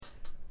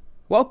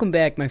Welcome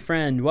back, my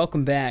friend.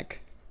 Welcome back.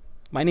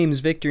 My name is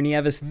Victor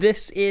Nieves.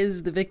 This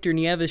is the Victor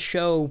Nieves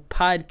Show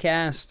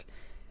podcast.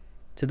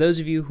 To those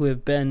of you who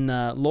have been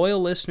loyal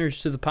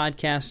listeners to the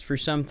podcast for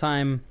some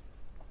time,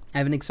 I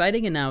have an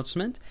exciting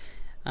announcement.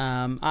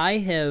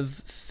 I have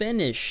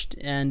finished,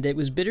 and it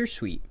was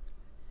bittersweet,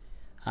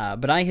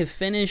 but I have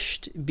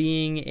finished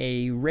being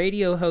a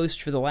radio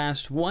host for the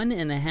last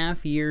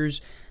 1.5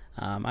 years.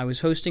 I was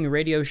hosting a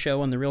radio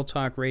show on the Real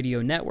Talk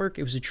Radio Network.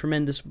 It was a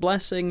tremendous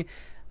blessing.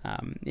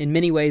 In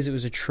many ways, it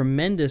was a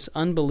tremendous,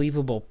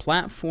 unbelievable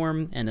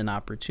platform and an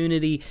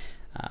opportunity.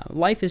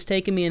 Life has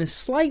taken me in a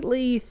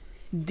slightly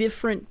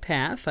different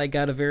path. I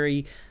got a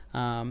very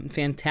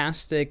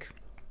fantastic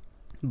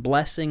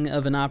blessing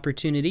of an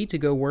opportunity to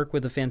go work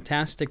with a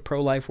fantastic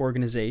pro-life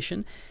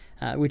organization,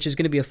 which is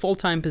going to be a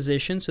full-time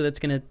position, so that's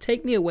going to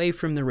take me away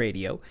from the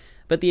radio.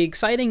 But the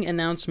exciting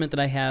announcement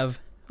that I have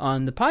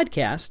on the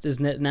podcast is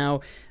that now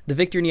the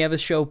Victor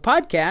Nieves Show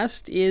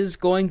podcast is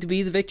going to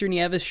be the Victor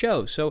Nieves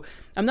Show. So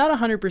I'm not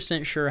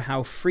 100% sure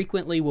how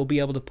frequently we'll be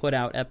able to put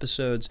out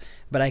episodes,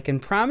 but I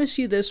can promise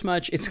you this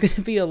much, it's going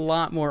to be a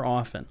lot more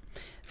often.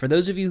 For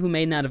those of you who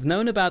may not have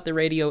known about the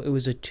radio, it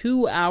was a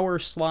 2-hour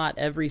slot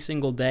every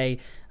single day.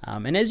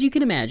 And as you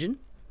can imagine,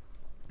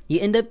 you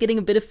end up getting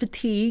a bit of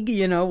fatigue,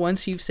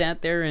 once you've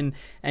sat there and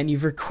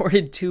you've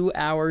recorded 2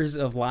 hours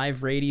of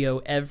live radio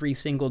every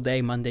single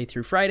day, Monday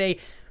through Friday.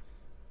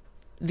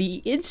 The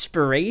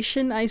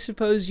inspiration, I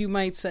suppose you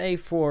might say,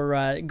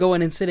 for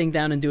going and sitting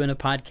down and doing a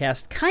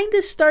podcast kind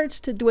of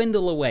starts to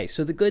dwindle away.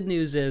 So the good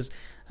news is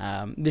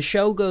the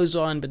show goes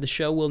on, but the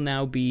show will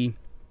now be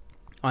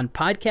on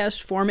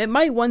podcast form. It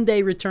might one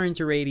day return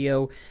to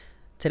radio.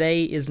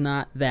 Today is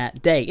not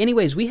that day.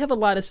 Anyways, we have a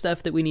lot of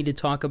stuff that we need to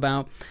talk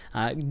about.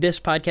 This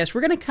podcast, we're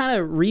going to kind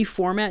of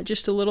reformat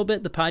just a little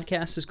bit. The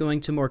podcast is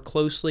going to more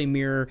closely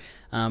mirror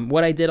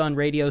what I did on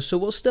radio, so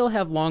we'll still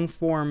have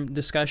long-form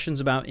discussions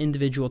about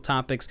individual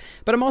topics,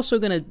 but I'm also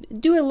going to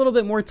do it a little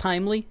bit more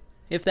timely,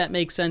 if that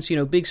makes sense.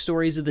 Big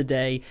stories of the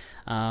day,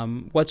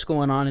 what's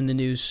going on in the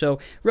news. So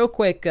real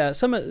quick,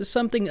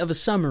 something of a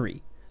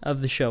summary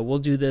of the show. We'll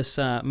do this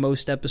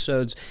most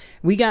episodes.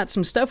 We got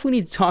some stuff we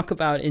need to talk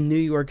about in New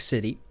York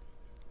City.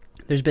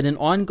 There's been an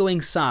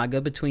ongoing saga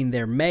between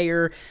their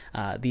mayor,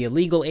 the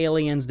illegal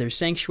aliens, their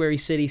sanctuary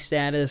city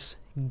status,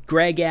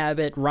 Greg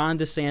Abbott, Ron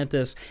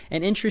DeSantis,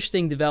 an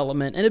interesting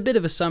development, and a bit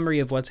of a summary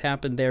of what's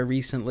happened there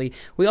recently.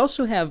 We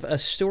also have a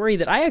story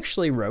that I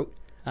actually wrote.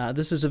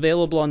 This is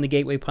available on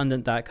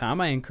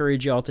thegatewaypundit.com. I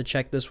encourage you all to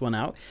check this one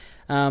out.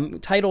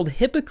 Titled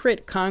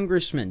Hypocrite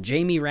Congressman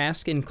Jamie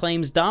Raskin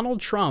Claims Donald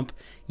Trump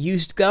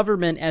Used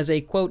Government as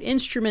a, quote,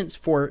 instrument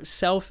for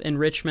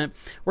self-enrichment.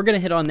 We're going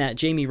to hit on that.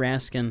 Jamie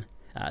Raskin,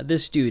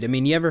 this dude. I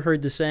mean, you ever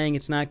heard the saying,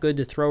 it's not good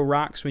to throw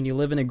rocks when you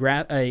live in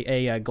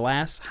a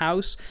glass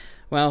house?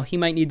 Well, he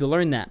might need to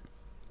learn that.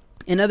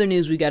 In other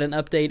news, we got an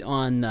update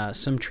on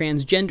some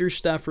transgender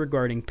stuff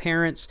regarding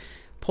parents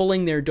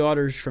pulling their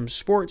daughters from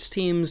sports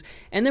teams.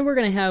 And then we're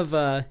going to have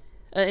an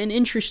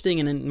interesting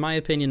and, in my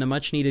opinion, a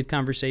much-needed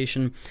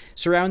conversation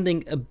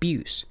surrounding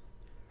abuse,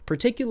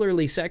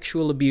 particularly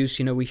sexual abuse.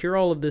 We hear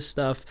all of this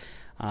stuff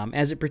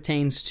as it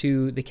pertains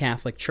to the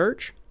Catholic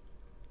Church.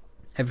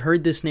 I've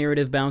heard this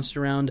narrative bounced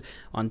around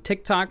on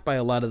TikTok by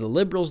a lot of the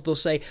liberals. They'll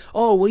say,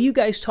 oh, well, you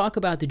guys talk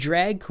about the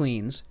drag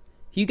queens.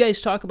 You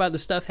guys talk about the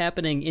stuff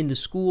happening in the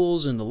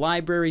schools and the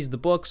libraries, the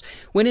books,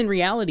 when in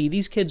reality,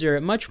 these kids are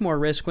at much more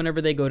risk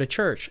whenever they go to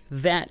church.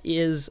 That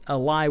is a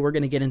lie. We're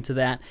going to get into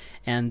that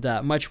and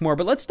much more.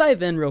 But let's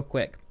dive in real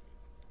quick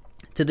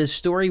to this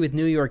story with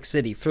New York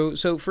City.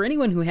 So for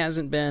anyone who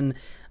hasn't been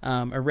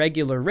a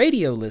regular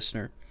radio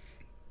listener,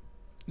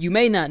 you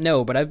may not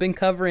know, but I've been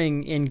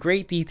covering in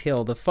great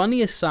detail the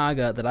funniest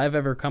saga that I've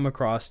ever come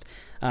across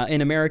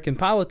in American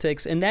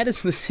politics, and that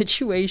is the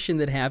situation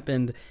that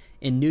happened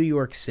in New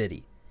York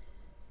City.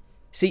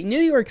 See, New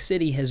York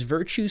City has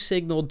virtue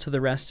signaled to the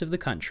rest of the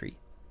country.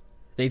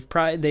 They've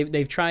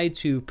tried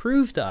to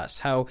prove to us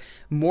how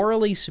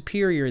morally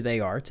superior they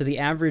are to the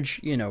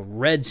average,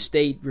 red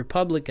state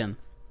Republican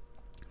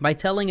by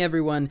telling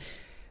everyone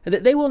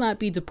that they will not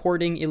be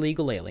deporting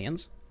illegal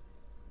aliens.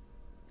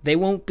 They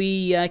won't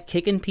be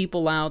kicking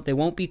people out. They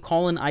won't be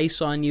calling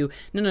ICE on you.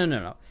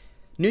 No.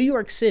 New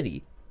York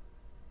City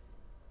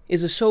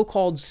is a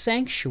so-called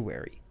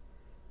sanctuary.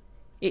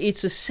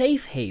 It's a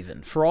safe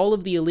haven for all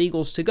of the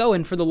illegals to go,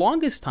 and for the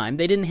longest time,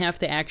 they didn't have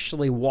to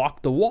actually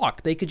walk the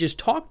walk. They could just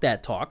talk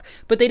that talk,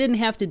 but they didn't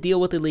have to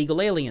deal with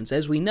illegal aliens.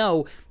 As we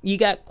know, you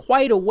got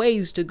quite a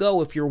ways to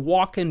go if you're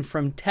walking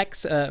from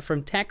Texas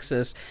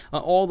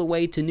all the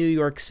way to New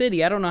York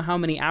City. I don't know how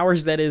many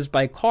hours that is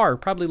by car.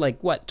 Probably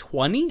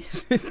 20?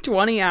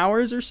 20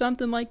 hours or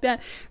something like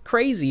that?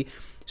 Crazy.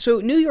 So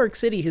New York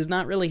City has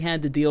not really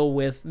had to deal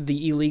with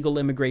the illegal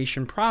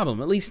immigration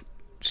problem, at least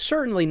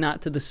certainly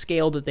not to the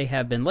scale that they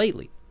have been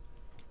lately.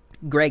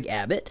 Greg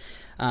Abbott,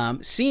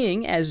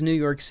 seeing as New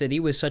York City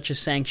was such a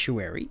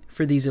sanctuary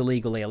for these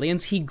illegal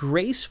aliens, he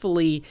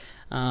gracefully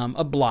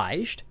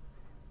obliged,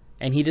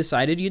 and he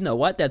decided, you know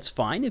what, that's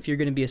fine if you're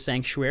going to be a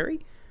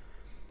sanctuary.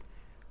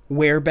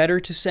 where better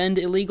to send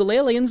illegal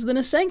aliens than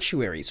a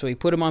sanctuary? So he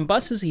put them on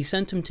buses, he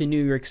sent them to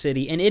New York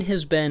City, and it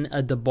has been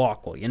a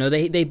debacle. You know,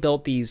 they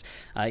built these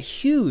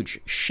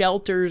huge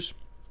shelters.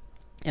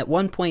 At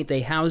one point,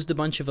 they housed a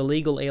bunch of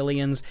illegal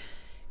aliens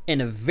in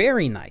a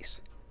very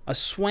nice, a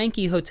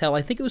swanky hotel.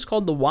 I think it was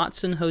called the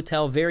Watson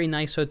Hotel, very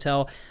nice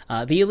hotel.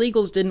 The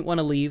illegals didn't want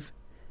to leave.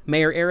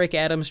 Mayor Eric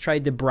Adams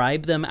tried to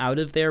bribe them out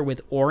of there with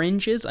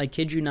oranges. I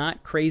kid you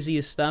not,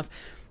 craziest stuff.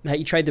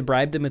 He tried to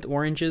bribe them with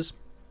oranges.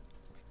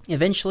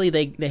 Eventually,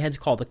 they had to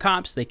call the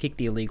cops. They kicked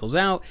the illegals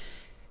out,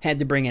 had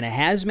to bring in a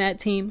hazmat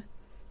team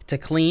to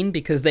clean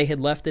because they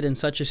had left it in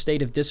such a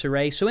state of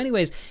disarray. So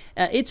anyways,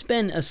 it's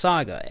been a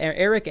saga.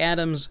 Eric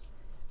Adams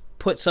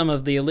put some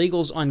of the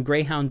illegals on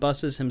Greyhound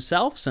buses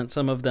himself, sent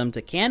some of them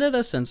to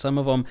Canada, sent some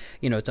of them,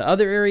 to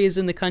other areas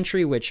in the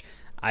country, which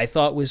I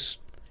thought was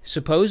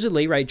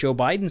supposedly, right, Joe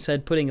Biden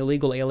said putting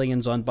illegal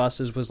aliens on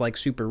buses was like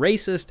super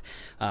racist.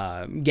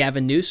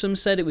 Gavin Newsom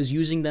said it was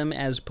using them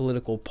as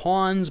political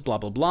pawns, blah,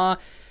 blah, blah.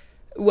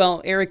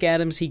 Well, Eric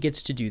Adams, he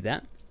gets to do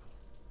that.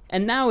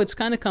 And now it's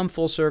kind of come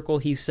full circle.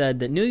 He said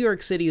that New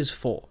York City is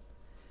full.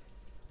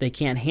 They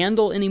can't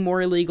handle any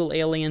more illegal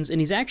aliens. And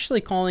he's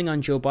actually calling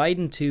on Joe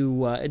Biden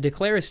to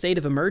declare a state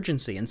of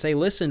emergency and say,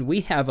 listen,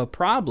 we have a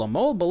problem.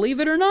 Oh, believe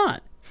it or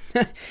not.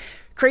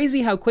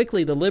 Crazy how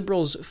quickly the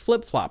liberals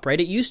flip-flop, right?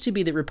 It used to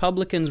be that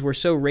Republicans were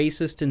so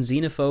racist and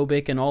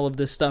xenophobic and all of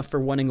this stuff for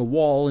wanting a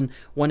wall and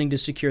wanting to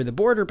secure the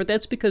border, but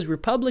that's because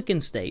Republican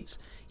states,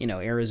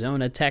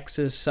 Arizona,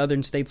 Texas,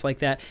 southern states like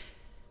that,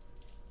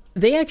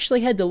 they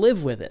actually had to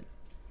live with it.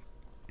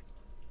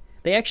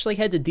 They actually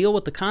had to deal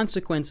with the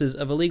consequences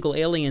of illegal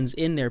aliens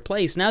in their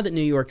place. Now that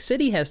New York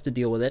City has to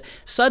deal with it,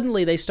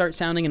 suddenly they start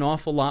sounding an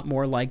awful lot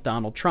more like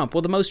Donald Trump.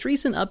 Well, the most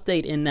recent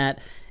update in that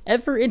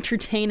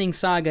ever-entertaining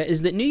saga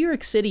is that New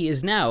York City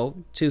is now,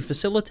 to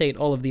facilitate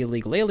all of the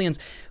illegal aliens,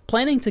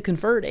 planning to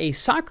convert a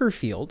soccer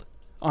field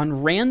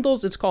on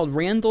it's called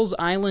Randall's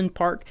Island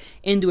Park,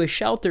 into a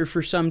shelter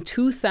for some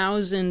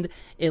 2,000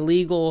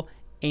 illegal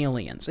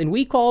aliens. And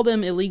we call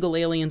them illegal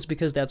aliens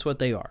because that's what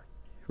they are.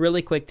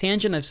 Really quick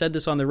tangent, I've said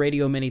this on the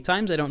radio many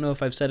times. I don't know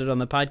if I've said it on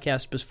the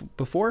podcast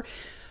before,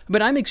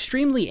 but I'm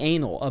extremely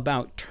anal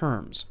about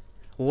terms.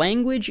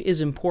 Language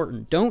is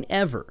important. Don't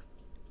ever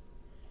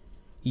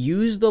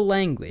use the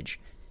language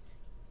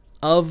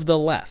of the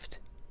left.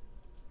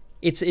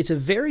 It's a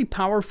very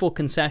powerful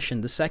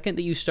concession the second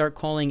that you start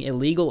calling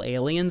illegal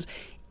aliens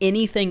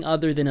anything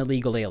other than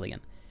illegal alien.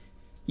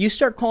 You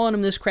start calling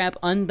them this crap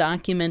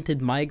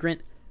undocumented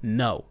migrant,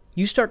 no.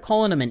 You start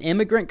calling them an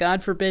immigrant,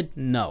 God forbid,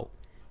 no.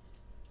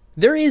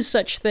 There is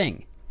such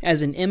thing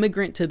as an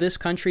immigrant to this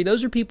country.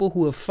 Those are people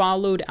who have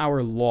followed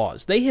our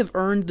laws. They have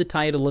earned the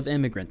title of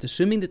immigrant,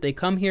 assuming that they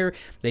come here,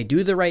 they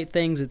do the right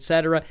things,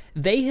 etc.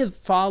 They have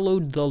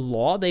followed the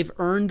law. They've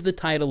earned the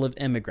title of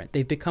immigrant.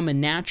 They've become a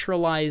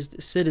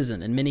naturalized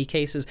citizen in many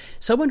cases.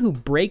 Someone who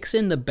breaks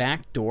in the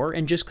back door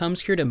and just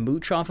comes here to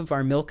mooch off of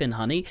our milk and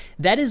honey,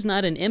 that is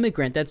not an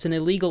immigrant. That's an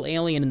illegal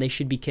alien, and they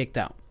should be kicked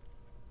out.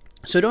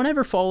 So don't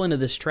ever fall into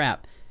this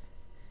trap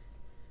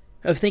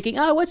of thinking,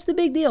 what's the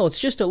big deal? It's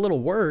just a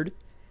little word.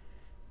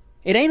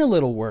 It ain't a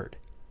little word.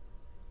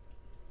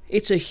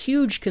 It's a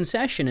huge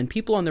concession, and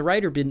people on the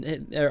right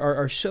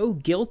are so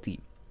guilty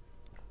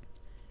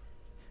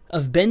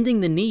of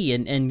bending the knee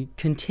and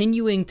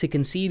continuing to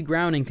concede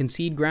ground and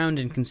concede ground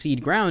and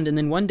concede ground, and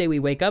then one day we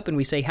wake up and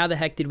we say, how the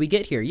heck did we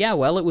get here? Yeah,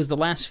 well, it was the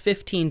last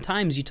 15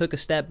 times you took a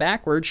step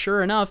backward.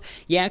 Sure enough,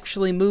 you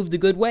actually moved a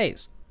good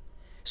ways.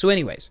 So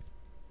anyways,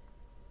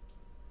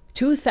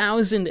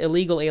 2,000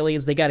 illegal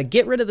aliens, they got to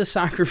get rid of the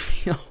soccer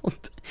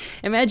field.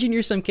 Imagine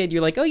you're some kid,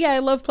 you're like, oh yeah, I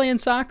love playing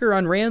soccer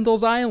on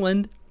Randall's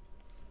Island.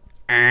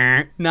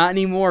 Not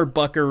anymore,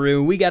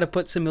 buckaroo. We got to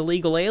put some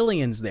illegal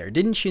aliens there.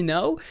 Didn't you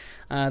know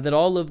that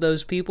all of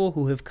those people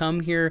who have come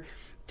here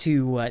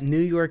to New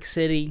York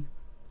City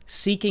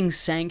seeking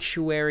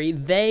sanctuary,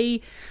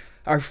 they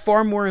are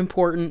far more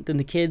important than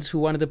the kids who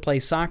wanted to play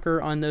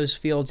soccer on those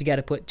fields. You got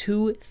to put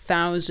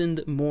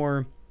 2,000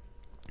 more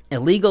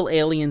illegal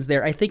aliens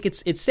there. I think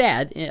it's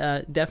sad,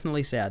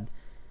 definitely sad.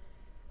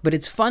 But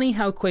it's funny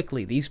how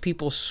quickly these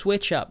people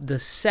switch up. The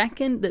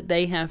second that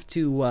they have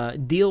to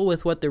deal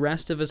with what the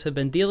rest of us have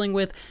been dealing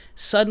with,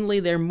 suddenly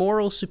their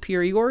moral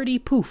superiority,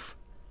 poof,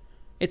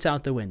 it's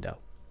out the window.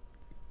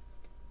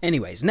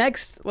 Anyways,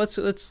 next, let's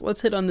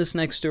hit on this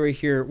next story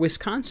here.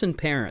 Wisconsin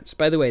parents,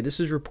 by the way, this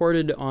is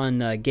reported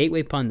on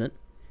Gateway Pundit,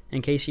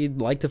 in case you'd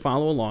like to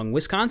follow along.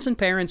 Wisconsin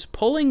parents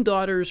pulling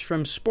daughters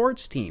from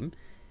sports team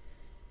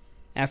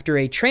after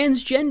a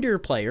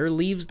transgender player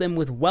leaves them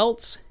with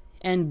welts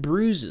and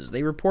bruises.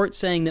 They report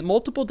saying that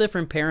multiple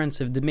different parents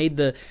have made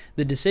the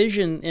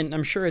decision, and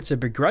I'm sure it's a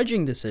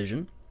begrudging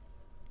decision.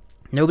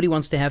 Nobody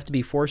wants to have to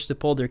be forced to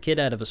pull their kid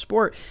out of a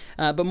sport,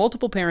 but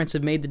multiple parents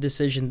have made the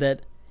decision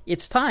that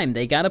it's time.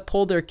 They got to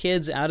pull their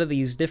kids out of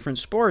these different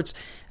sports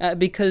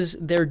because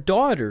their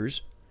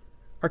daughters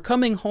are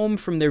coming home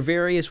from their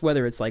various,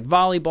 whether it's like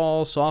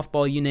volleyball,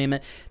 softball, you name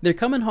it, they're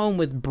coming home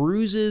with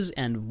bruises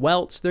and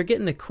welts. They're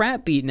getting the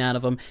crap beaten out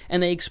of them,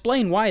 and they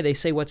explain why. They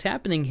say what's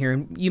happening here.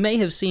 And you may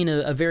have seen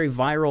a very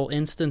viral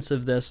instance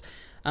of this,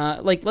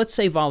 like let's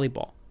say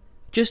volleyball.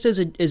 Just as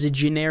a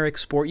generic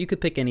sport, you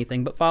could pick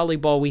anything, but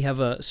volleyball, we have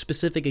a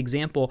specific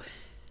example.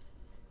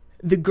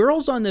 The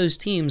girls on those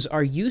teams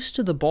are used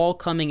to the ball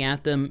coming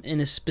at them in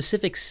a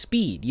specific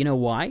speed. You know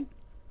why?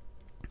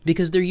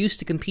 Because they're used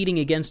to competing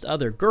against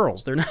other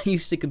girls. They're not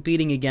used to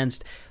competing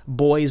against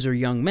boys or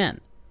young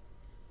men.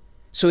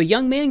 So a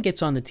young man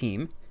gets on the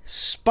team,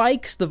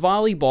 spikes the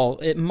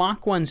volleyball at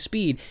Mach 1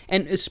 speed,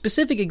 and a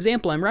specific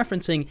example I'm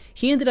referencing,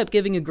 he ended up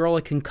giving a girl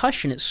a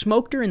concussion. It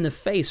smoked her in the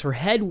face. Her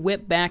head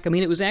whipped back. I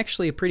mean, it was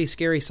actually a pretty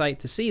scary sight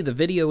to see. The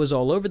video was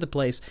all over the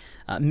place,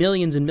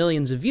 millions and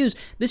millions of views.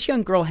 This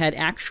young girl had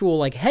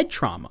actual head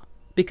trauma,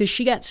 because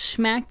she got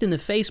smacked in the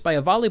face by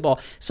a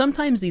volleyball.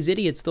 Sometimes these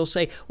idiots, they'll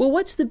say, well,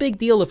 what's the big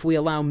deal if we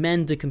allow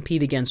men to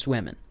compete against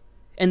women?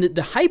 And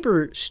the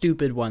hyper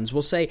stupid ones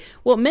will say,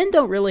 well, men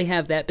don't really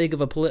have that big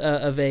of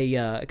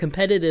a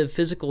competitive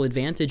physical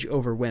advantage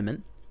over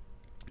women.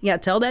 Yeah,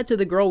 tell that to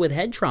the girl with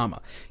head trauma,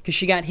 because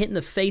she got hit in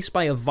the face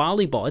by a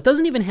volleyball. It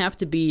doesn't even have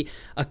to be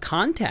a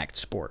contact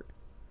sport.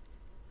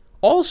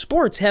 All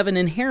sports have an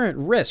inherent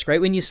risk,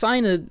 right? When you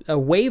sign a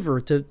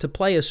waiver to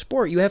play a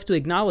sport, you have to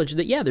acknowledge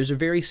that, yeah, there's a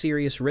very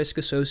serious risk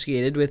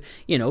associated with,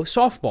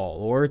 softball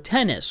or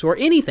tennis or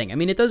anything. I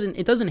mean, it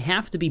doesn't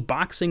have to be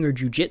boxing or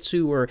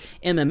jiu-jitsu or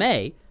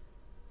MMA.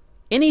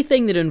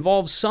 Anything that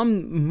involves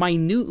some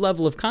minute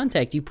level of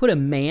contact, you put a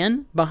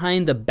man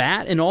behind the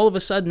bat, and all of a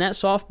sudden that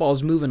softball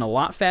is moving a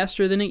lot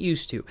faster than it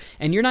used to.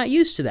 And you're not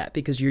used to that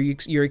because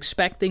you're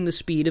expecting the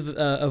speed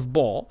of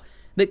ball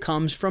that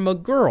comes from a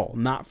girl,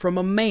 not from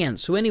a man.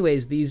 So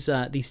anyways, these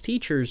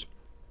teachers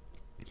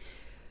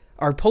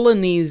are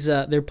pulling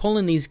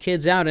these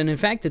kids out, and in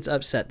fact, it's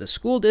upset the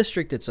school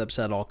district, it's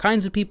upset all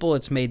kinds of people,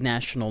 it's made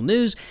national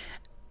news.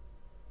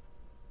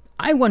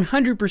 I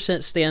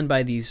 100% stand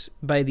by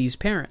these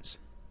parents.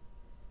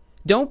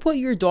 Don't put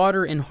your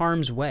daughter in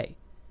harm's way.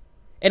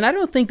 And I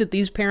don't think that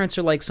these parents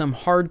are like some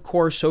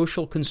hardcore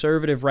social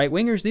conservative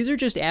right-wingers. These are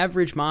just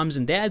average moms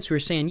and dads who are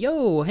saying,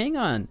 yo, hang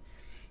on.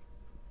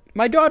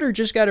 My daughter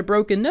just got a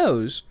broken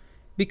nose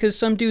because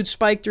some dude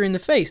spiked her in the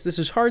face. This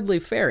is hardly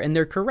fair, and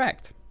they're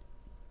correct.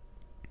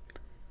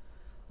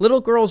 Little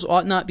girls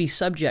ought not be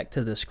subject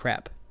to this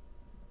crap.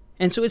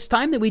 And so it's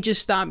time that we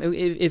just stop.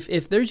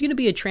 If there's going to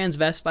be a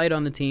transvestite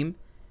on the team,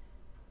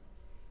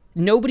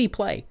 nobody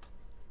play.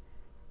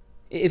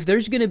 If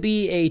there's going to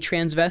be a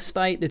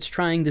transvestite that's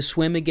trying to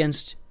swim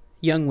against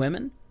young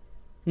women,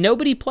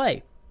 nobody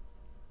play.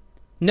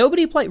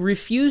 Nobody play.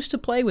 Refuse to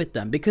play with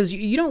them, because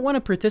you don't want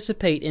to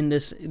participate in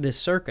this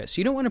circus.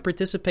 You don't want to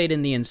participate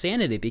in the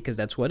insanity, because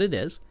that's what it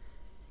is.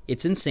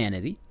 It's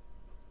insanity.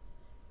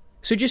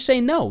 So just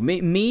say no.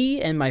 Me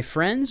and my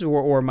friends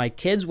or my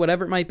kids,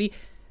 whatever it might be,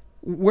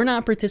 we're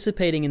not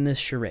participating in this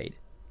charade.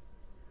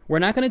 We're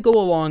not going to go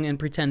along and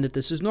pretend that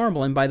this is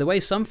normal. And by the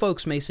way, some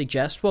folks may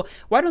suggest, well,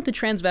 why don't the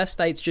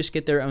transvestites just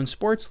get their own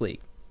sports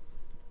league?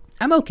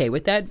 I'm okay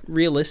with that,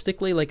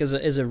 realistically, like as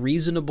a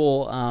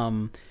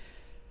reasonable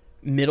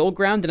middle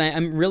ground, and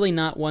I'm really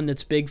not one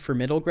that's big for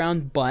middle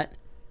ground, but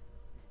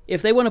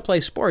if they want to play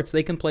sports,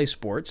 they can play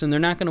sports, and they're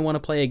not going to want to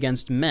play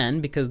against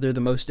men because they're the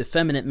most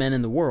effeminate men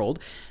in the world,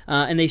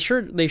 and they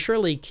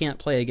surely can't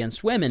play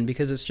against women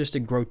because it's just a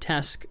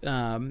grotesque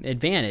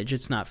advantage.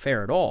 It's not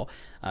fair at all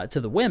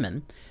to the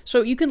women.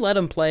 So you can let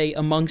them play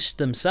amongst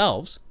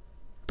themselves,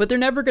 but they're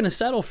never going to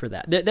settle for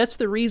that. That's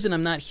the reason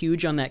I'm not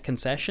huge on that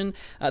concession.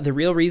 The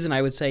real reason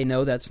I would say,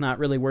 no, that's not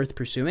really worth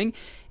pursuing,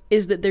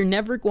 is that they're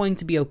never going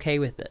to be okay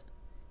with it.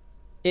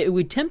 It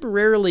would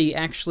temporarily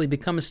actually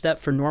become a step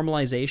for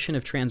normalization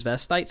of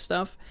transvestite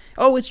stuff.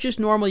 Oh, it's just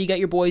normal. You got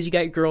your boys, you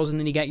got your girls, and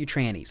then you got your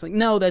trannies. Like,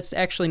 no, that's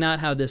actually not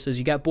how this is.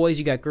 You got boys,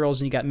 you got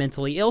girls, and you got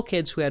mentally ill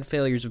kids who had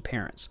failures of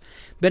parents.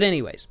 But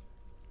anyways,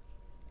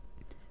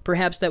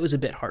 perhaps that was a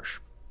bit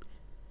harsh.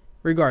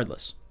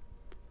 Regardless,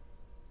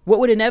 what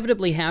would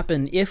inevitably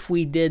happen if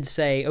we did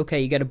say, okay,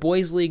 you got a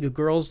boys' league, a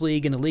girls'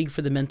 league, and a league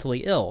for the mentally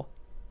ill,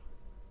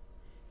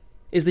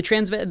 is the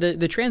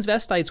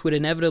transvestites would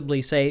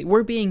inevitably say,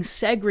 we're being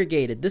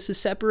segregated. This is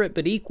separate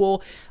but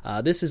equal.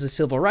 This is a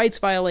civil rights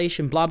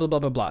violation, blah, blah, blah,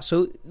 blah, blah.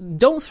 So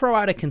don't throw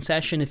out a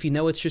concession if you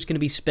know it's just going to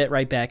be spit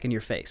right back in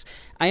your face.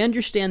 I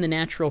understand the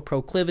natural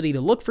proclivity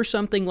to look for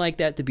something like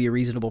that, to be a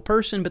reasonable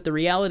person, but the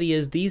reality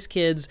is these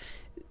kids,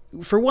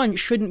 for one,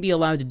 shouldn't be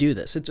allowed to do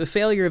this. It's a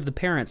failure of the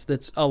parents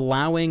that's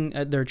allowing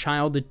their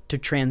child to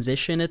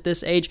transition at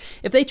this age.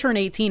 If they turn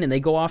 18 and they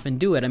go off and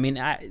do it, I mean,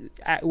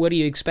 what do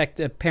you expect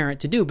a parent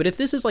to do? But if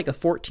this is like a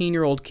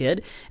 14-year-old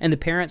kid and the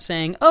parent's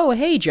saying, oh,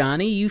 hey,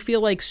 Johnny, you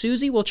feel like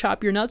Susie? We'll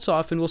chop your nuts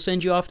off and we'll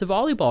send you off to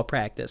volleyball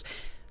practice.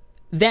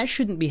 That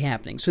shouldn't be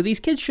happening. So these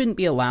kids shouldn't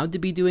be allowed to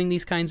be doing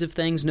these kinds of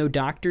things. No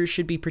doctors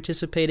should be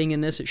participating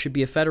in this. It should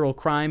be a federal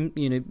crime.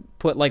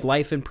 Put like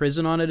life in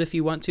prison on it if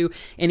you want to.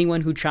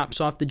 Anyone who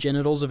chops off the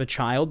genitals of a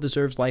child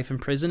deserves life in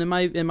prison, in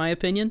my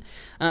opinion.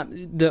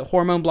 The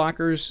hormone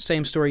blockers,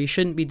 same story. You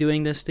shouldn't be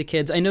doing this to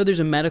kids. I know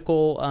there's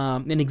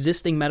an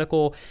existing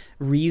medical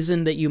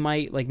reason that you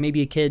might, like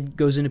maybe a kid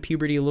goes into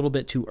puberty a little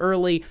bit too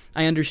early.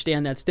 I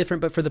understand that's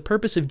different, but for the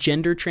purpose of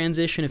gender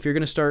transition, if you're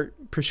going to start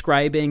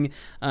prescribing,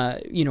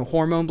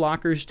 hormone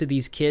blockers to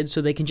these kids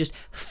so they can just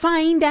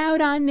find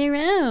out on their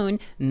own,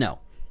 no.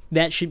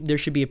 There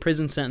should be a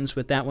prison sentence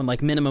with that one,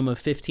 like minimum of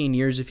 15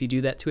 years if you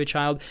do that to a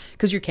child,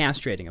 because you're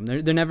castrating them.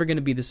 They're never going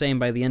to be the same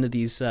by the end of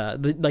these.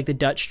 Like the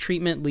Dutch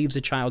treatment leaves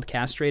a child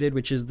castrated,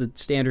 which is the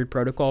standard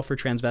protocol for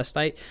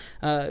transvestite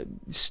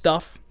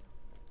stuff.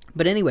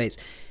 But anyways,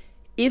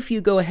 if you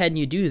go ahead and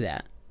you do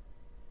that,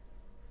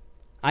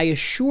 I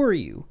assure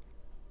you,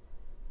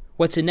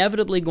 what's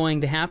inevitably going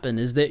to happen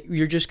is that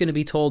you're just going to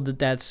be told that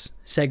that's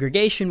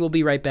segregation. We'll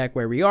be right back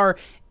where we are,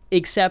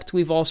 except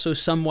we've also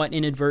somewhat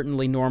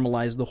inadvertently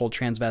normalized the whole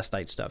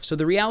transvestite stuff. So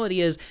the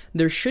reality is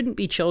there shouldn't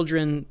be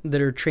children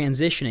that are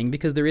transitioning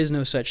because there is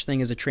no such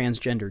thing as a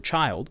transgender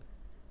child,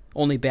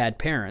 only bad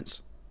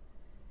parents.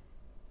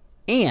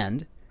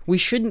 And we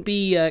shouldn't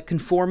be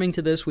conforming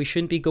to this. We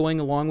shouldn't be going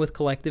along with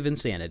collective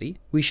insanity.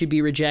 We should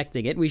be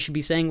rejecting it. We should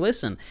be saying,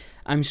 listen,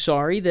 I'm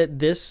sorry that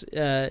this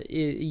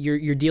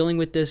you're dealing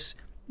with this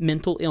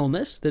mental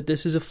illness, that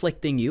this is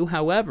afflicting you.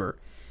 However,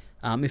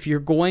 if you're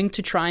going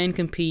to try and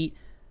compete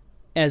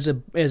as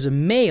a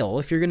male,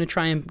 if you're going to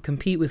try and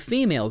compete with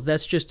females,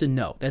 that's just a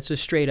no. That's a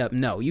straight up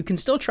no. You can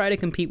still try to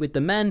compete with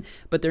the men,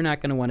 but they're not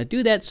going to want to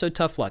do that, so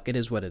tough luck. It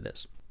is what it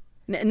is.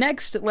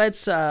 Next,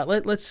 let's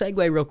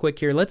segue real quick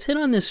here. Let's hit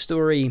on this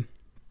story.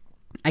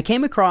 I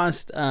came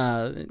across,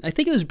 I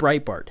think it was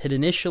Breitbart, had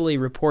initially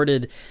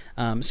reported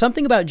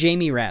something about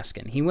Jamie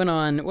Raskin. He went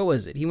on, what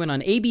was it? He went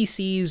on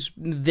ABC's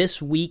This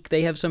Week.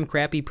 They have some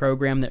crappy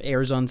program that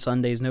airs on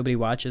Sundays. Nobody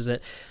watches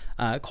it,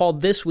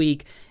 called This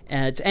Week.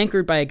 It's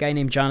anchored by a guy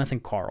named Jonathan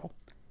Karl.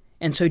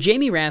 And so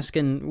Jamie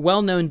Raskin,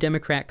 well-known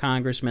Democrat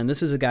congressman,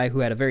 this is a guy who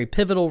had a very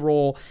pivotal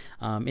role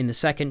in the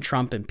second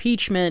Trump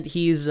impeachment.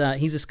 He's a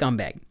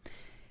scumbag.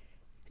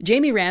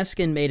 Jamie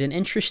Raskin made an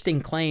interesting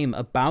claim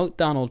about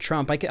Donald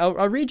Trump.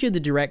 I'll read you the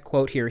direct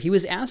quote here. He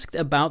was asked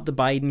about the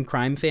Biden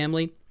crime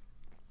family.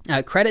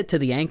 Credit to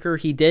the anchor.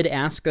 He did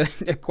ask a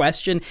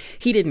question.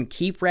 He didn't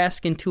keep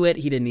Raskin to it.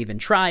 He didn't even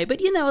try. But,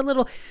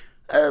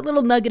 a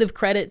little nugget of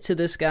credit to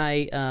this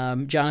guy,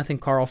 Jonathan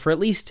Karl, for at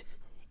least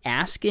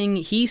asking.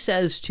 He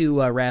says to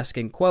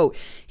Raskin, quote,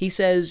 he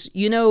says,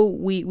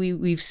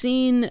 we've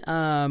seen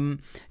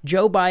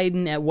Joe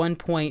Biden at one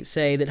point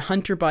say that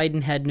Hunter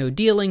Biden had no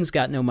dealings,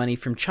 got no money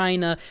from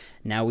China.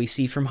 Now we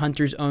see from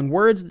Hunter's own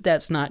words that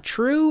that's not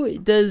true.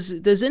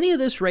 Does any of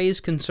this raise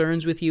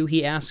concerns with you?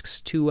 He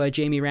asks to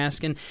Jamie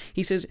Raskin.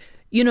 He says,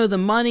 the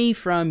money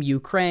from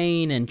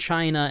Ukraine and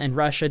China and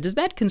Russia, does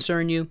that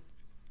concern you?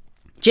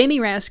 Jamie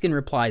Raskin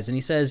replies and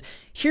he says,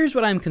 here's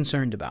what I'm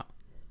concerned about.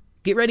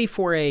 Get ready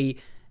for a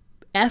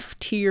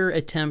F-tier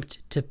attempt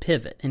to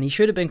pivot. And he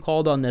should have been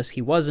called on this.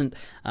 He wasn't,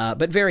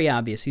 but very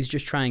obvious. He's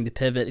just trying to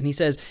pivot. And he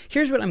says,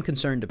 here's what I'm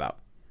concerned about.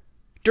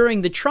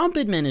 During the Trump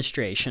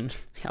administration,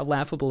 how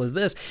laughable is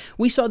this,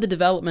 we saw the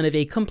development of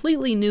a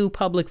completely new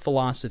public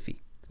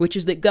philosophy, which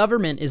is that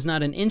government is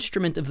not an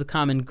instrument of the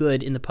common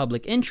good in the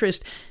public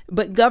interest,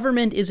 but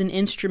government is an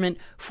instrument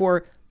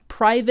for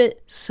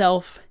private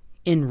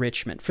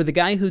self-enrichment, for the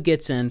guy who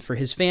gets in, for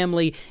his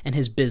family and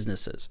his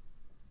businesses.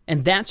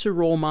 And that's a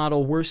role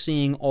model we're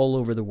seeing all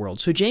over the world.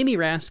 So Jamie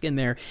Raskin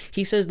there,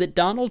 he says that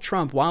Donald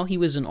Trump, while he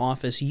was in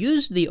office,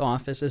 used the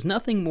office as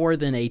nothing more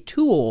than a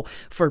tool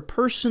for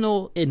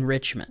personal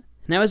enrichment.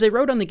 Now, as I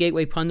wrote on the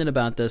Gateway Pundit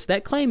about this,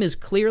 that claim is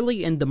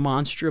clearly and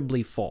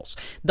demonstrably false.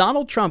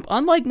 Donald Trump,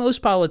 unlike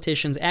most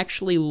politicians,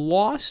 actually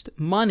lost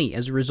money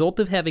as a result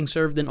of having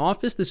served in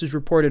office. This is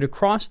reported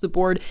across the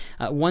board.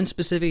 One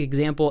specific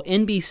example,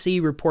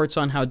 NBC reports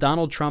on how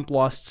Donald Trump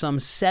lost some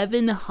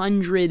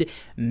 $700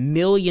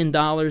 million.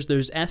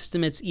 There's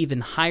estimates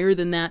even higher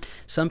than that.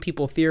 Some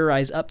people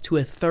theorize up to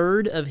a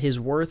third of his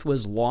worth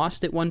was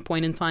lost at one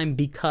point in time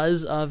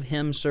because of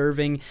him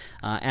serving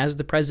as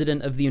the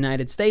president of the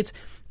United States.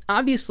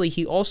 Obviously,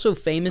 he also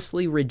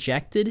famously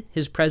rejected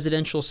his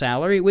presidential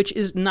salary, which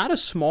is not a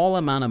small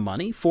amount of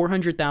money,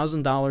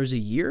 $400,000 a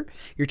year.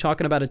 You're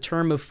talking about a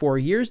term of 4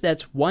 years.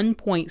 That's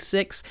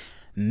 $1.6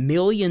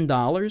 million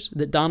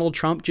that Donald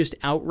Trump just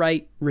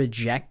outright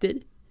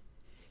rejected.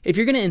 If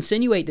you're going to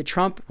insinuate that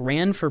Trump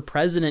ran for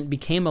president,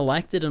 became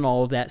elected and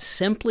all of that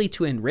simply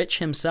to enrich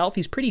himself,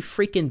 he's pretty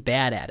freaking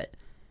bad at it.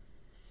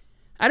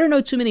 I don't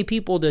know too many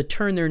people to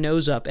turn their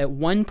nose up at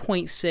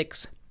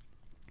 $1.6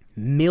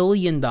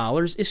 million,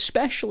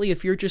 especially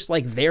if you're just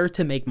like there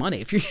to make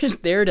money. If you're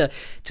just there to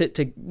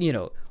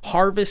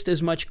harvest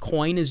as much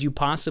coin as you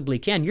possibly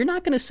can, you're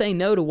not going to say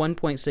no to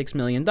 $1.6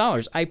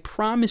 million. I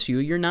promise you,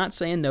 you're not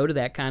saying no to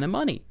that kind of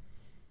money.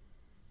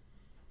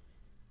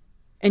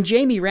 And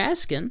Jamie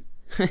Raskin,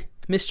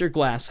 Mr.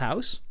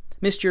 Glasshouse,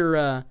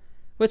 Mr.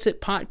 What's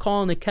it, pot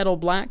calling the kettle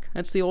black?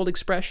 That's the old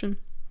expression.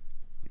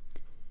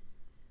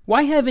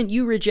 Why haven't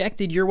you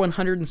rejected your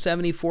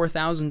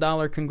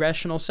 $174,000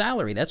 congressional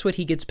salary? That's what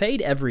he gets paid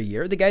every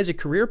year. The guy's a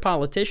career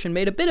politician,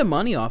 made a bit of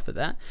money off of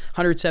that,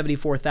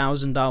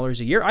 $174,000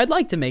 a year. I'd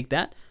like to make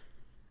that.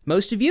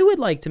 Most of you would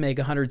like to make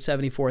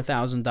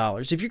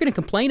 $174,000. If you're going to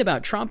complain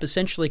about Trump,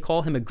 essentially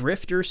call him a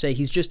grifter, say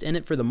he's just in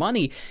it for the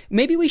money,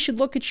 maybe we should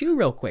look at you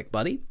real quick,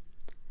 buddy.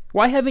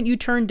 Why haven't you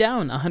turned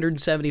down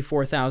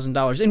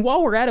 $174,000? And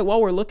while we're at it,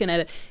 while we're looking at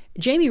it,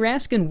 Jamie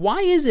Raskin,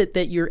 why is it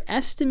that your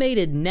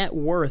estimated net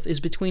worth is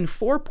between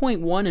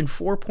 $4.1 and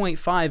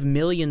 $4.5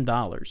 million?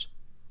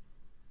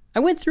 I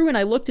went through and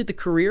I looked at the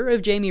career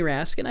of Jamie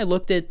Raskin. I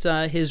looked at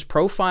his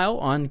profile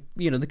on,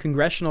 the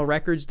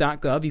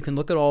congressionalrecords.gov. You can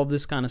look at all of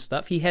this kind of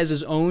stuff. He has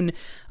his own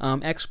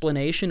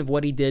explanation of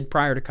what he did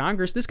prior to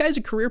Congress. This guy's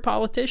a career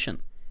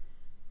politician.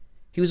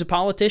 He was a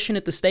politician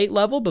at the state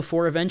level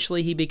before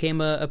eventually he became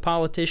a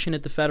politician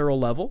at the federal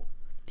level.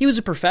 He was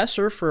a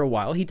professor for a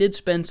while. He did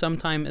spend some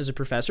time as a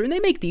professor, and they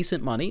make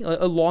decent money.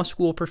 A law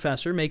school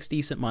professor makes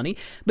decent money,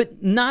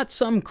 but not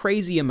some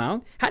crazy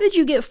amount. How did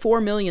you get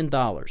 $4 million?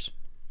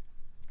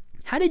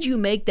 How did you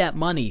make that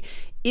money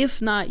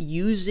if not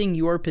using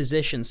your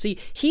position? See,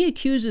 he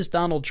accuses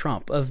Donald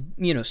Trump of,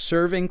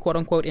 serving, quote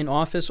unquote, in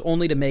office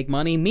only to make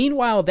money.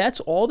 Meanwhile,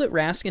 that's all that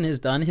Raskin has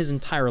done his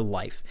entire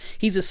life.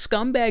 He's a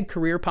scumbag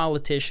career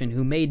politician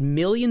who made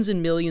millions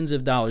and millions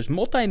of dollars,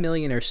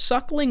 multimillionaire,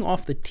 suckling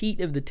off the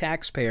teat of the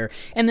taxpayer.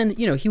 And then,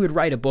 he would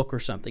write a book or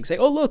something. Say,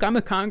 oh, look, I'm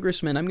a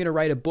congressman. I'm going to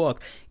write a book.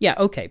 Yeah,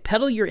 okay,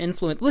 peddle your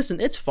influence. Listen,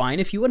 it's fine.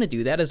 If you want to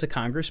do that as a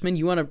congressman,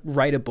 you want to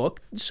write a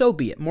book, so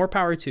be it. More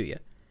power to you.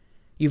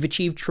 You've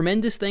achieved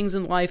tremendous things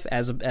in life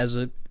as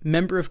a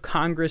member of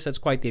Congress. That's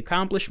quite the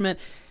accomplishment.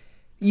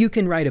 You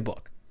can write a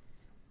book.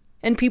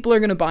 And people are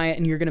going to buy it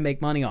and you're going to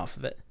make money off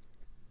of it.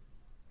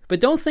 But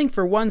don't think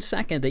for 1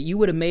 second that you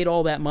would have made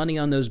all that money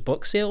on those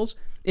book sales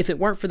if it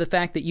weren't for the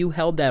fact that you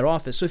held that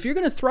office. So if you're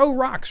going to throw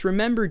rocks,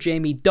 remember,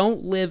 Jamie,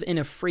 don't live in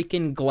a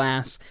freaking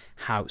glass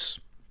house.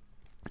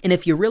 And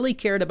if you really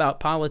cared about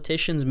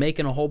politicians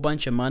making a whole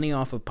bunch of money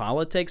off of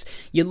politics,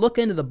 you look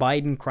into the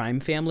Biden crime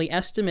family,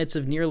 estimates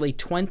of nearly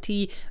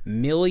 $20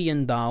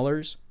 million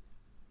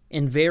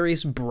in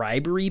various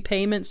bribery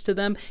payments to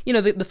them.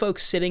 The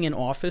folks sitting in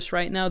office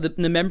right now,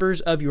 the members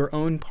of your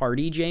own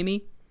party,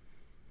 Jamie,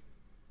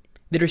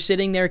 that are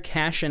sitting there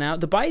cashing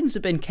out. The Bidens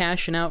have been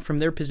cashing out from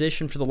their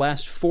position for the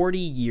last 40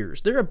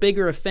 years. They're a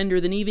bigger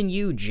offender than even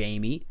you,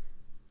 Jamie.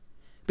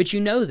 But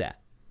you know that.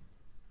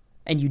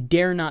 And you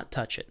dare not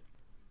touch it.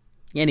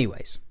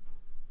 Anyways,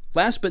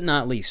 last but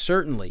not least,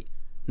 certainly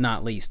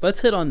not least,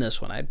 let's hit on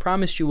this one. I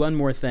promised you one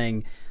more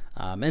thing,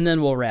 and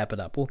then we'll wrap it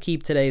up. We'll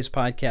keep today's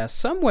podcast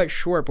somewhat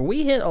short, but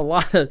we hit a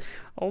lot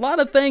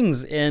of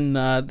things in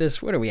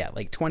this. What are we at?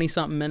 Like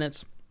 20-something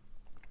minutes?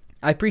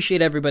 I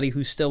appreciate everybody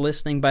who's still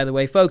listening, by the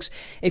way. Folks,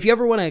 if you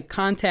ever want to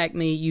contact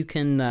me, you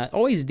can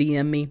always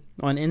DM me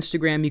on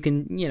Instagram. You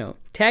can,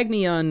 tag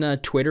me on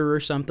Twitter or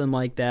something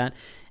like that.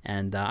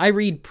 And I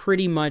read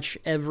pretty much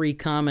every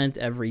comment,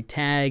 every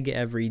tag,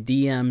 every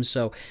DM,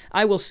 so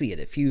I will see it.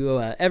 If you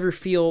ever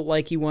feel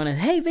like you want to,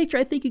 hey, Victor,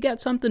 I think you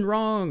got something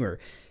wrong, or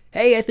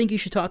hey, I think you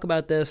should talk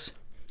about this.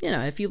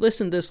 If you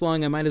listened this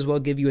long, I might as well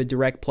give you a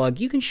direct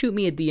plug. You can shoot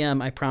me a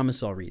DM. I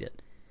promise I'll read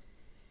it.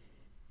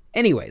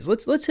 Anyways,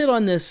 let's hit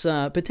on this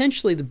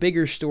potentially the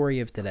bigger story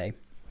of today,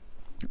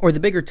 or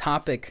the bigger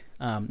topic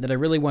that I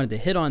really wanted to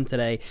hit on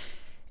today,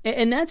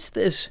 and that's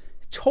this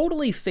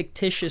totally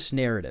fictitious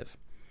narrative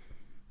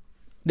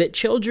that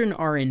children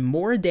are in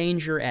more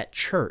danger at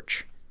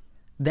church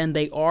than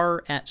they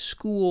are at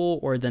school,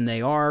 or than they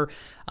are,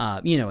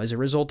 as a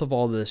result of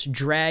all this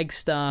drag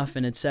stuff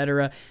and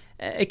etc.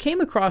 I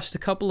came across a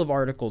couple of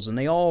articles, and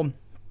they all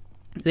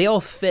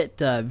fit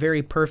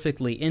very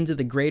perfectly into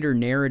the greater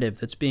narrative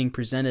that's being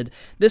presented.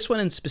 This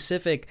one in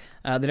specific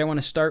that I want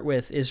to start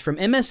with is from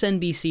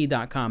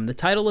MSNBC.com. The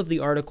title of the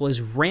article is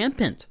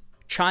 "Rampant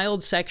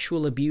Child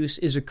Sexual Abuse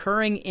is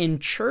Occurring in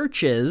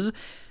Churches,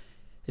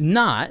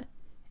 Not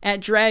at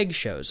Drag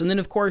Shows." And then,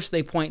 of course,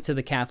 they point to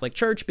the Catholic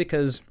Church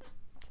because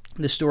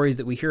the stories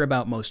that we hear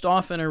about most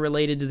often are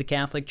related to the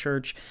Catholic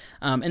Church.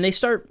 And they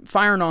start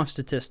firing off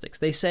statistics.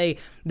 They say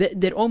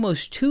that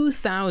almost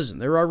 2,000,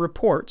 there are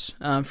reports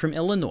from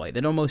Illinois,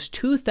 that almost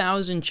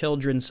 2,000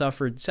 children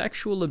suffered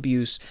sexual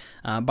abuse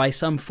by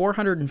some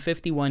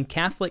 451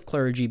 Catholic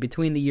clergy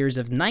between the years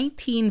of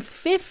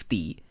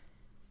 1950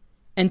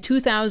 and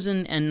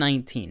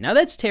 2019. Now,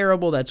 that's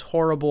terrible. That's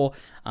horrible.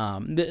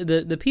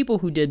 The people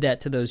who did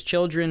that to those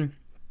children,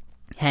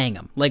 hang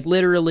them. Like,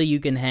 literally, you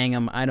can hang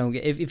them.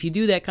 If you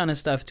do that kind of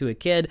stuff to a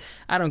kid,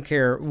 I don't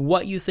care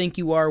what you think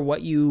you are,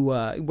 what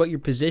your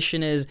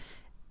position is,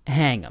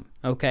 hang them.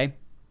 Okay.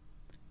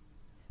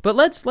 But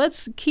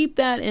let's keep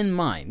that in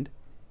mind,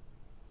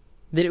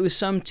 that it was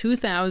some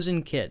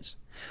 2,000 kids.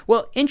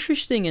 Well,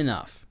 interesting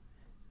enough,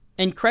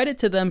 and credit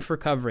to them for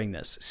covering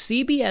this,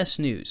 CBS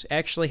News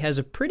actually has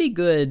a pretty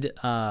good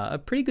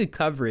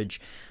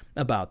coverage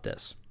about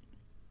this.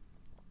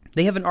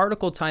 They have an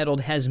article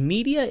titled, "Has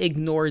Media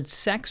Ignored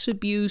Sex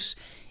Abuse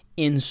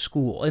in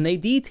school. And they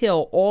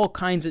detail all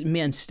kinds of,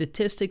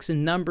 statistics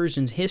and numbers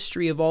and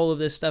history of all of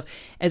this stuff.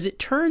 As it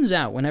turns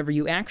out, whenever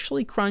you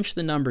actually crunch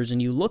the numbers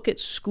and you look at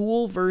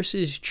school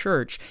versus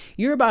church,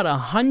 you're about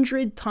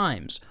 100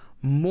 times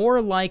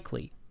more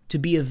likely to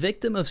be a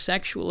victim of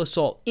sexual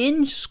assault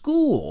in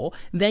school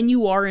than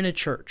you are in a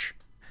church.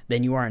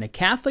 Than you are in a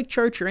Catholic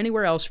church or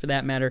anywhere else for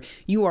that matter.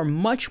 You are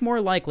much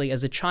more likely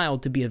as a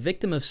child to be a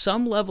victim of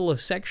some level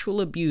of sexual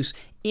abuse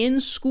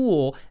in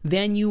school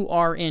than you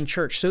are in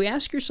church. So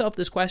ask yourself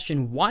this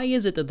question: why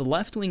is it that the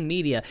left-wing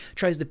media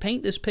tries to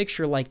paint this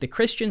picture like the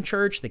Christian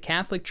church, the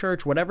Catholic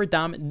church, whatever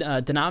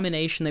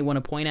denomination they want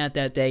to point at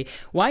that day?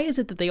 Why is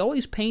it that they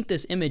always paint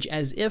this image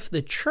as if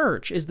the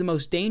church is the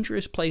most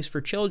dangerous place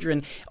for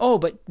children? Oh,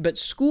 but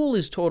school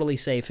is totally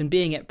safe, and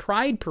being at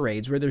pride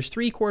parades where there's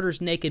three-quarters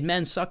naked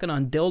men sucking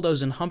on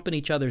dildos and humping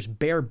each other's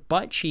bare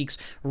butt cheeks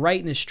right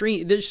in the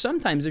street. There's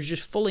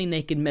just fully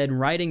naked men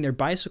riding their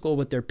bicycle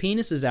with their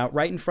penises out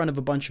right in front of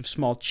a bunch of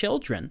small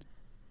children.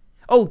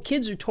 Oh,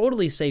 kids are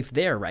totally safe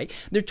there, right?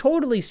 They're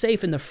totally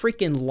safe in the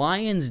freaking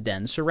lion's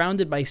den,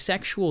 surrounded by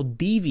sexual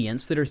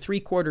deviants that are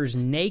three-quarters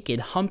naked,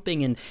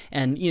 humping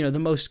and the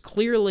most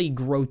clearly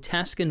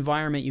grotesque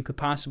environment you could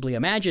possibly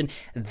imagine.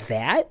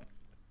 That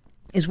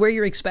is where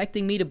you're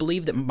expecting me to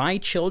believe that my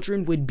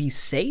children would be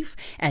safe,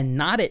 and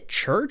not at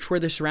church where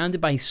they're surrounded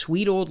by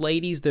sweet old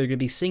ladies that are going to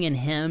be singing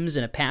hymns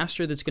and a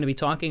pastor that's going to be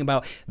talking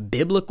about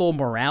biblical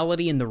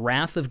morality and the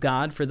wrath of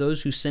God for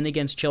those who sin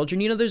against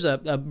children. There's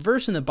a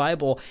verse in the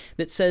Bible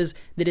that says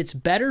that it's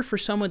better for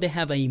someone to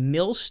have a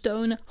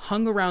millstone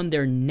hung around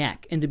their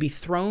neck and to be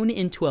thrown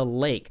into a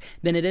lake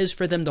than it is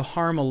for them to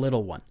harm a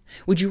little one.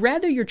 Would you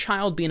rather your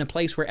child be in a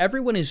place where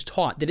everyone is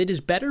taught that it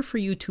is better for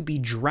you to be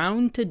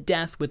drowned to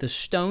death with a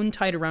stone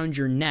tied around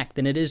your neck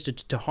than it is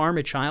to harm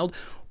a child?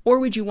 Or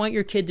would you want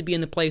your kid to be in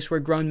the place where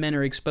grown men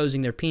are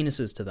exposing their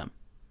penises to them?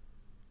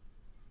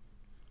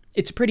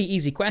 It's a pretty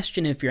easy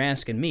question if you're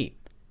asking me.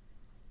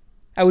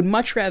 I would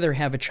much rather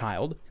have a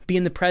child be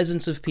in the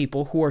presence of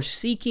people who are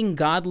seeking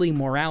godly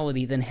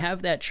morality than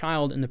have that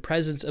child in the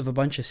presence of a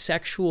bunch of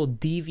sexual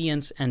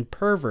deviants and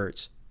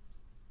perverts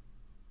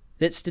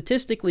that,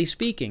 statistically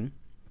speaking,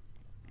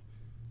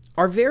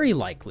 are very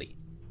likely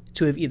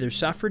to have either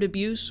suffered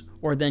abuse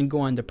or then go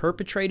on to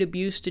perpetrate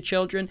abuse to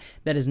children.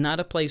 That is not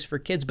a place for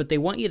kids, but they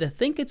want you to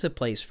think it's a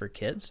place for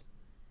kids.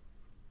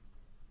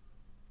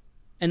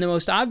 And the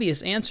most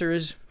obvious answer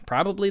is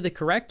probably the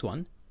correct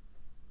one.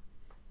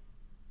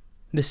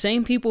 The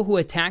same people who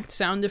attacked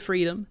Sound of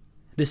Freedom,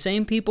 the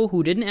same people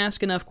who didn't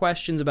ask enough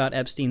questions about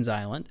Epstein's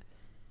Island,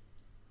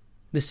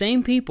 the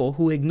same people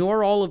who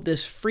ignore all of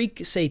this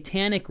freak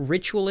satanic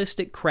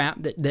ritualistic crap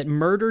that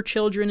murder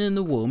children in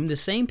the womb, the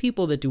same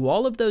people that do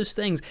all of those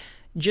things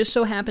just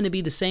so happen to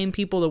be the same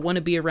people that want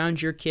to be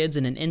around your kids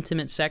in an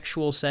intimate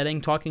sexual setting,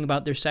 talking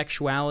about their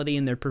sexuality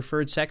and their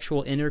preferred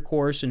sexual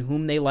intercourse and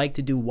whom they like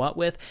to do what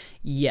with.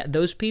 Yeah,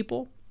 those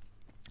people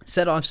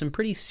set off some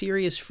pretty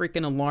serious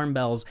freaking alarm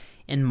bells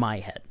in my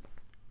head.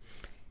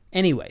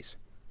 Anyways,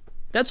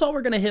 that's all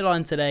we're going to hit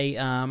on today.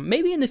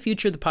 Maybe in the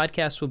future the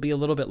podcast will be a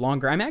little bit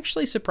longer. I'm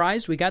actually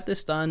surprised we got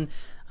this done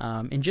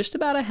in just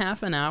about a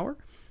half an hour.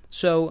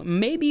 So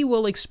maybe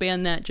we'll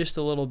expand that just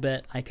a little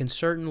bit. I can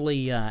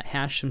certainly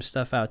hash some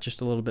stuff out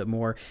just a little bit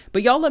more.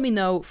 But y'all let me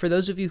know, for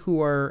those of you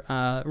who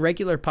are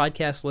regular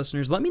podcast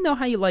listeners, let me know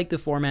how you like the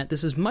format.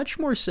 This is much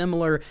more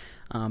similar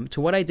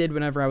to what I did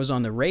whenever I was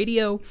on the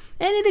radio.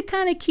 And it'll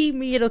kind of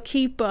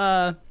keep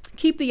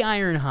the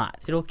iron hot.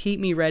 It'll keep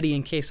me ready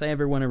in case I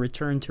ever want to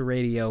return to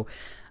radio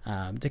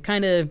to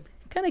kind of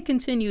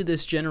continue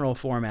this general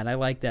format. I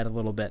like that a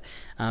little bit.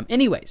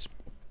 Anyways,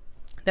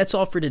 that's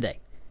all for today.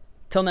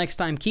 Till next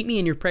time, keep me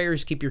in your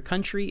prayers, keep your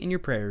country in your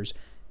prayers.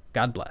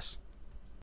 God bless.